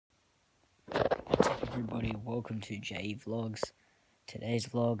everybody, welcome to J Vlogs. Today's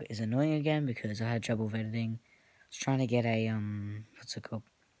vlog is annoying again because I had trouble with editing. I was trying to get a what's it called?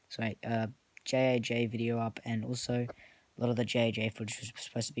 Sorry, JAJ video up, and also a lot of the JAJ footage was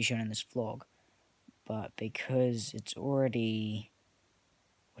supposed to be shown in this vlog. But because it's already,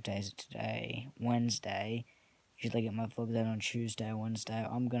 what day is it today? Wednesday. Usually I get my vlogs out on Tuesday or Wednesday.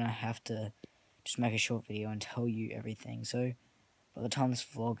 I'm gonna have to just make a short video and tell you everything. So by the time this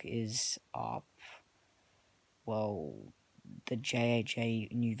vlog is up, well, the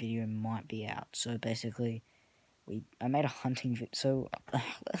JAJ new video might be out. So basically, I made a hunting video. So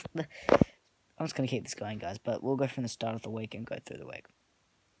I'm just gonna keep this going, guys. But we'll go from the start of the week and go through the week.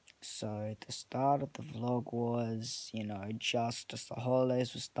 So the start of the vlog was, just as the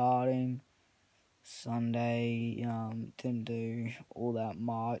holidays were starting. Sunday, didn't do all that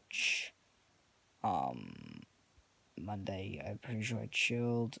much. Monday, I'm pretty sure I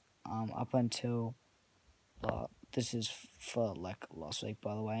chilled. Up until, this is for like last week,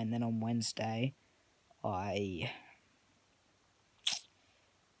 by the way. And then on Wednesday, what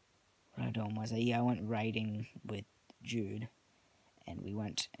did I do on Wednesday? Yeah, I went raiding with Jude, and we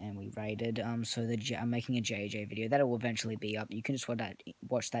went and we raided. So I'm making a JJ video that will eventually be up. You can just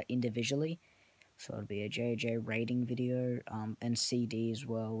watch that individually. So it'll be a JJ raiding video, and CD as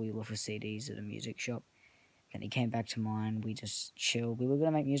well. We look for CDs at a music shop. Then he came back to mine. We just chilled. We were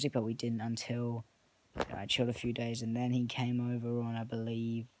gonna make music, but we didn't until I chilled a few days, and then he came over on, I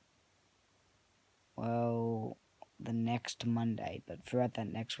believe, well, the next Monday. But throughout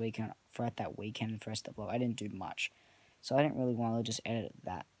that weekend, for the rest of the vlog, I didn't do much, so I didn't really want to just edit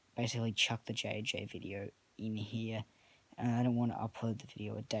that. Basically, chuck the JJ video in here, and I didn't want to upload the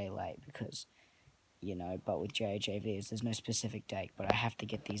video a day late because, but with JJ videos, there's no specific date, but I have to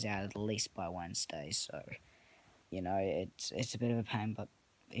get these out at least by Wednesday. So, it's a bit of a pain, but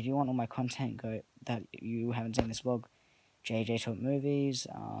if you want all my content that you haven't seen this vlog, JJ Talk Movies,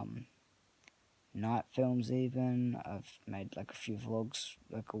 night films even. I've made like a few vlogs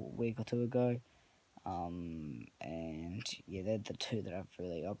like a week or two ago. And yeah, they're the two that I've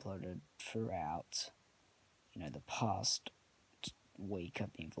really uploaded throughout, the past week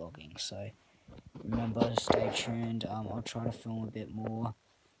I've been vlogging. So remember, stay tuned. I'll try to film a bit more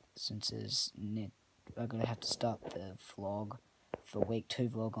since I'm gonna have to start the vlog for week 2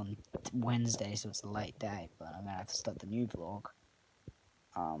 vlog on Wednesday, so it's a late day, but I'm gonna have to start the new vlog.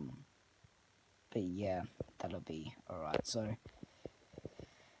 But yeah, that'll be alright. So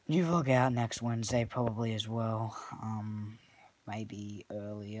new vlog out next Wednesday probably as well. Maybe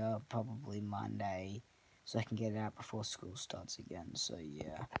earlier, probably Monday, so I can get it out before school starts again. So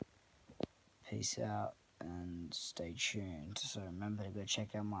yeah, peace out and stay tuned. So remember to go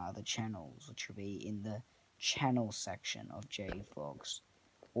check out my other channels, which will be in the channel section of J Vlogs,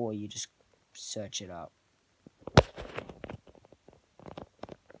 or you just search it up.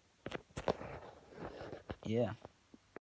 Yeah.